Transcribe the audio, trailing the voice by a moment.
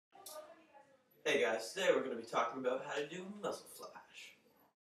Hey guys, today we're going to be talking about how to do muzzle flash.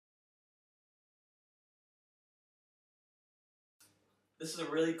 This is a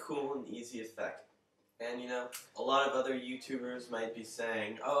really cool and easy effect. And a lot of other YouTubers might be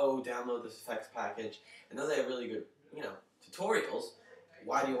saying, oh, download this effects package. And though they have really good, tutorials,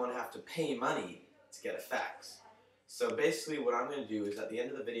 why do you want to have to pay money to get effects? So basically what I'm going to do is at the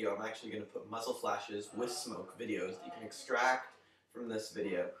end of the video, I'm actually going to put muzzle flashes with smoke videos that you can extract from this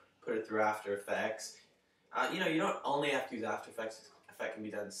video, put it through After Effects. You don't only have to use After Effects. This effect can be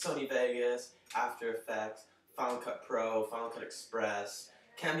done in Sony Vegas, After Effects, Final Cut Pro, Final Cut Express.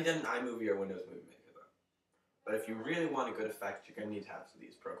 Can be done in iMovie or Windows Movie Maker though. But if you really want a good effect, you're going to need to have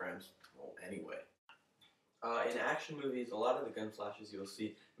these programs anyway. In action movies, a lot of the gun flashes you'll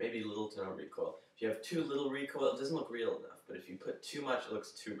see maybe little to no recoil. If you have too little recoil, it doesn't look real enough. But if you put too much, it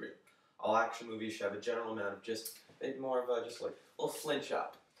looks too real. All action movies should have a general amount of just maybe more of a just like a little flinch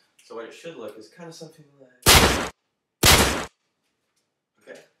up. So what it should look is kind of something like.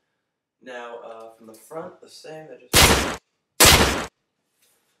 Okay. Now from the front, the same. I just.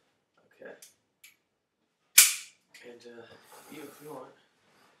 Okay. And if you want,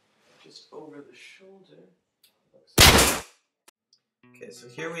 just over the shoulder. Okay, so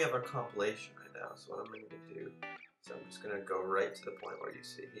here we have our compilation right now. So what I'm going to do is I'm just going to go right to the point where you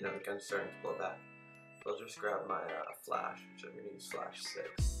see, the gun's starting to blow back. So I'll just grab my flash, which I'm going to use flash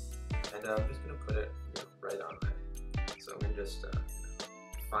 6. And I'm just going to put it right on there. So I'm going to just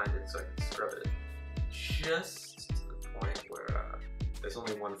find it so I can scrub it just to the point where there's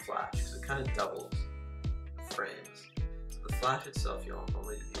only one flash, because it kind of doubles frames. So the flash itself, you'll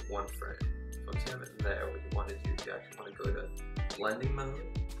only do one frame. So once you have it in there, what you want to do is you actually want to go to blending mode,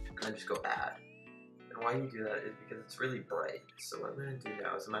 and then just go add. And why you do that is because it's really bright. So what I'm going to do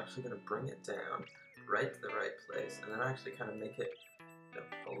now is I'm actually going to bring it down right to the right place, and then actually kind of make it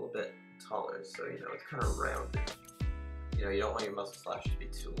a little bit taller, so it's kind of rounded. You don't want your muzzle flash to be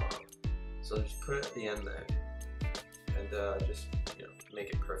too long. So just put it at the end there, and just make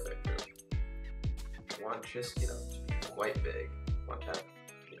it perfect. Really. You want just to be quite big. You want to have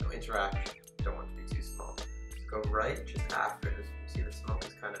interaction. You don't want it to be too small. Go right just after. As you can see, the smoke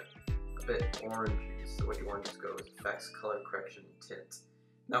is kind of a bit orangey. So what you want to go is effects, color correction, tint.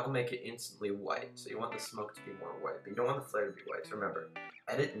 That will make it instantly white. So you want the smoke to be more white, but you don't want the flare to be white. So remember,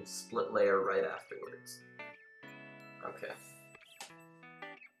 edit and split layer right afterwards. Okay.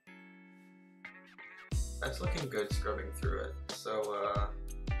 That's looking good scrubbing through it. So what I'm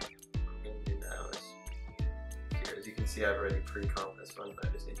going to do now is, here, as you can see, I've already pre-comped this one. I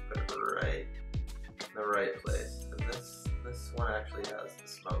just need to put it right in the right place. And this one actually has the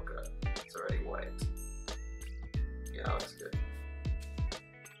smoke up. It's already white. Yeah, that looks good.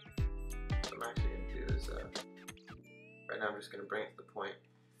 So I'm actually going to do is, right now I'm just going to bring it to the point.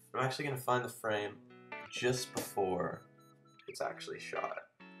 I'm actually going to find the frame just before it's actually shot.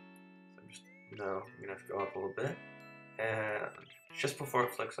 So I'm just, I'm going to have to go up a little bit. And just before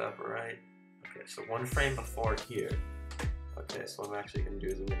it flicks up, right? Okay, so one frame before here. Okay, so what I'm actually going to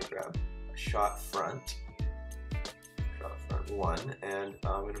do is I'm going to grab a shot front 1, and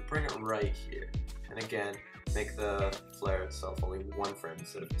I'm going to bring it right here. And again, make the flare itself only 1 frame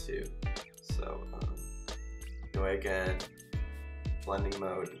instead of 2. So, anyway, again, blending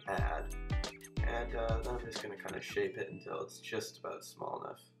mode and add. And then I'm just going to kind of shape it until it's just about small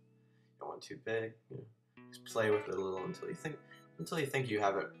enough. You don't want too big. Just play with it a little until you think you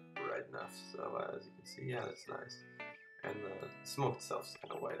have it right enough. So as you can see, yeah, that's nice. And the smoke itself is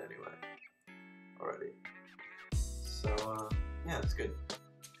kind of white anyway, already. So yeah, that's good.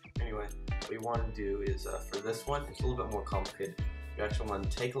 Anyway, what you want to do is for this one, it's a little bit more complicated. You actually want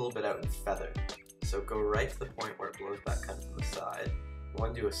to take a little bit out and feather. So go right to the point where it blows back kind of from the side. You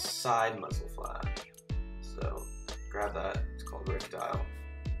want to do a side muzzle flash. So grab that, it's called Rick Dial.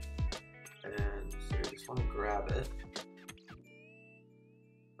 And so you just want to grab it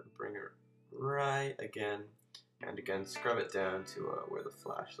and bring it right again, and again scrub it down to where the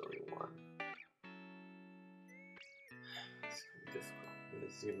flash is only 1. It's kind of difficult. I'm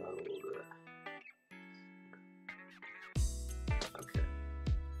going to zoom out a little bit. Okay.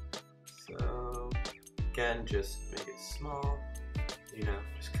 So again, just make it small.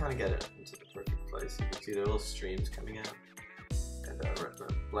 Just kind of get it into the perfect place. You can see the little streams coming out. And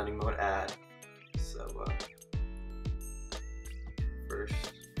blending mode add. So first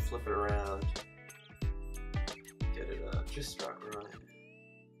flip it around, get it just about right.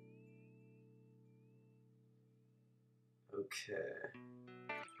 Okay,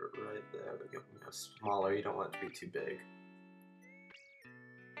 put it right there. But smaller. You don't want it to be too big.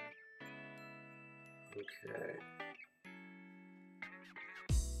 Okay.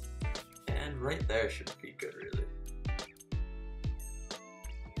 And right there should be good, really.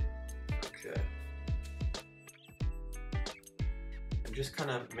 Okay. And just kind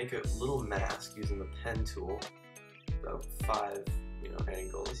of make a little mask using the pen tool. About 5,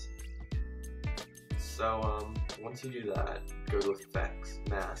 angles. So, once you do that, go to Effects,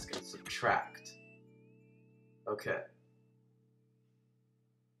 Mask, and Subtract. Okay.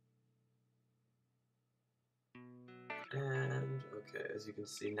 And, okay, as you can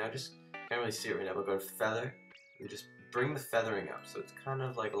see, now just, can't really see it right now, but go to Feather, and just bring the feathering up, so it's kind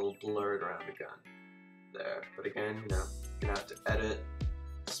of like a little blurred around the gun. There. But again, you're gonna have to edit,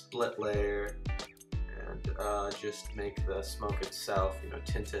 split layer, and just make the smoke itself,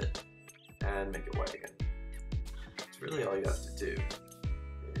 tint it, and make it white again. That's really all you have to do.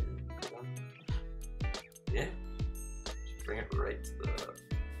 And, yeah, just bring it right to the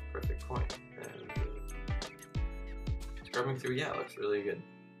perfect point. And scrubbing through, yeah, looks really good.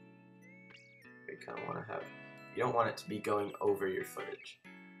 You kind of want to have, you don't want it to be going over your footage.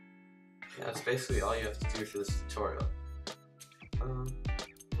 Yeah, that's basically all you have to do for this tutorial.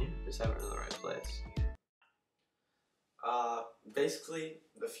 Yeah, just have it in the right place. Basically,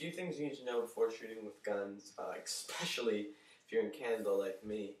 the few things you need to know before shooting with guns, especially if you're in Canada like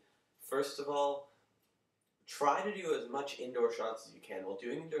me. First of all, try to do as much indoor shots as you can. While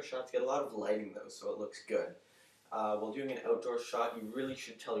doing indoor shots, get a lot of lighting though, so it looks good. While doing an outdoor shot, you really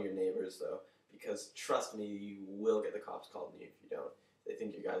should tell your neighbors though, because trust me, you will get the cops called on you if you don't. They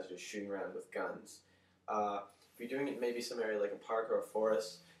think you guys are just shooting around with guns. If you're doing it in maybe some area like a park or a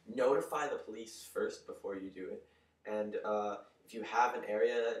forest, notify the police first before you do it. And if you have an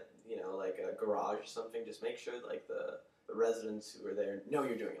area, like a garage or something, just make sure like the residents who are there know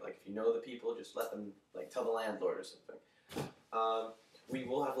you're doing it. Like if you know the people, just let them, like tell the landlord or something. We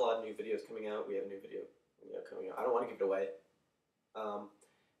will have a lot of new videos coming out. We have a new video coming out. I don't want to give it away.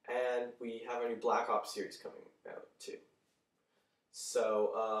 And we have our new Black Ops series coming out too.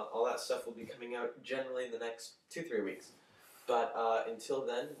 So all that stuff will be coming out generally in the next 2-3 weeks. But until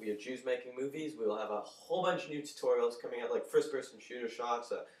then, we are Jews Making Movies. We will have a whole bunch of new tutorials coming out, like first-person shooter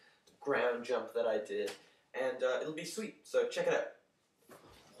shots, a ground jump that I did, and it'll be sweet. So check it out.